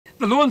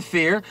The loan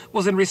fair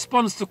was in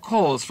response to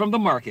calls from the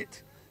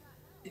market.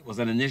 It was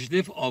an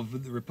initiative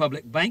of the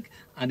Republic Bank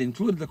and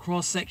included a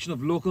cross-section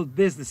of local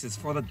businesses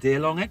for the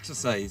day-long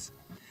exercise.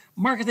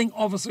 Marketing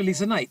Officer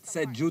Lisa Knight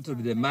said due to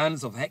the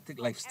demands of hectic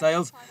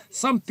lifestyles,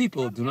 some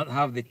people do not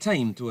have the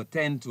time to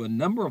attend to a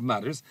number of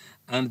matters,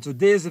 and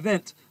today's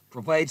event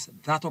provides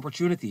that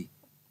opportunity.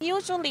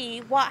 Usually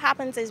what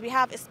happens is we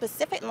have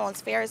specific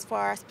loans fairs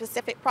for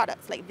specific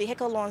products like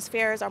vehicle loans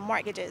fairs or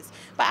mortgages.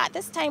 But at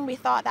this time we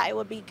thought that it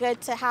would be good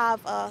to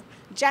have a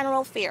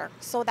general fair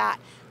so that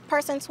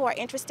persons who are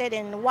interested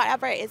in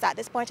whatever it is at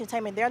this point in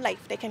time in their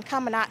life, they can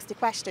come and ask the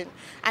question.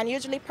 And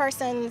usually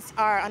persons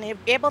are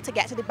unable to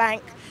get to the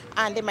bank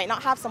and they might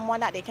not have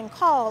someone that they can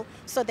call.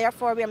 So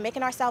therefore we are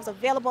making ourselves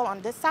available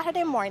on this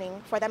Saturday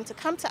morning for them to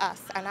come to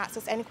us and ask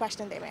us any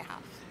question they may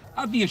have.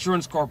 At the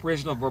Insurance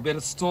Corporation of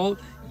Barbados stall,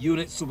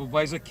 Unit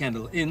Supervisor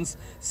Kendall Inns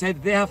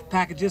said they have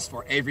packages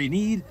for every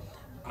need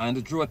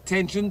and drew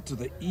attention to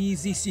the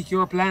Easy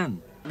Secure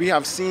plan. We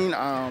have seen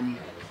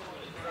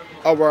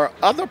our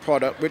other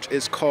product, which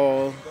is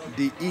called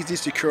the Easy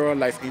Secure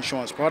Life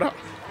Insurance product,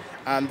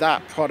 and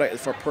that product is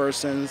for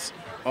persons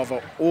of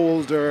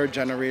older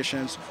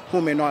generations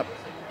who may not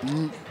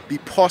be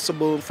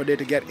possible for them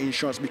to get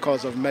insurance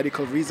because of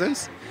medical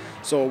reasons.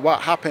 So what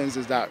happens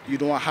is that you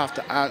don't have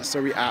to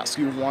answer, we ask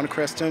you one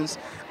question,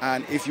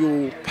 and if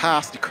you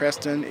pass the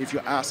question, if you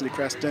answer the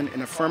question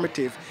in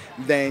affirmative,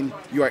 then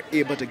you are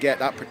able to get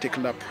that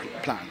particular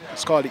plan.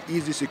 It's called the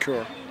Easy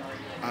Secure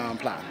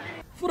plan.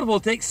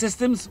 Photovoltaic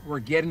systems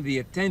were getting the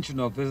attention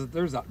of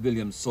visitors at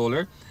Williams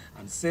Solar,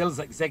 and sales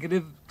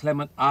executive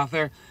Clement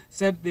Arthur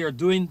said they are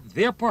doing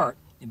their part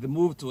in the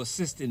move to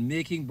assist in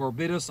making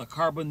Barbados a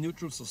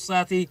carbon-neutral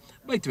society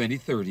by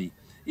 2030.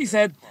 He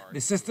said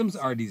the systems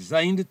are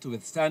designed to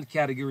withstand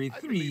Category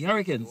 3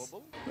 hurricanes.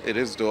 It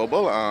is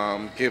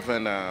doable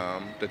given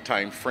the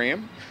time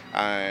frame,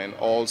 and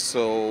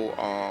also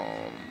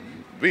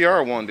we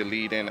are one of the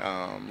leading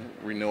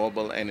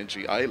renewable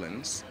energy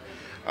islands.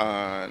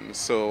 And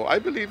so I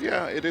believe,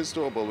 yeah, it is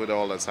doable with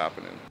all that's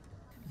happening.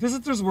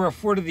 Visitors were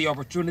afforded the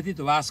opportunity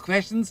to ask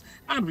questions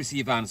and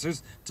receive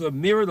answers to a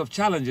myriad of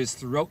challenges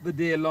throughout the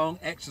day-long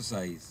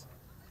exercise.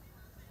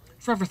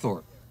 Trevor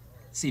Thorpe,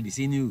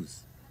 CBC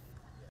News.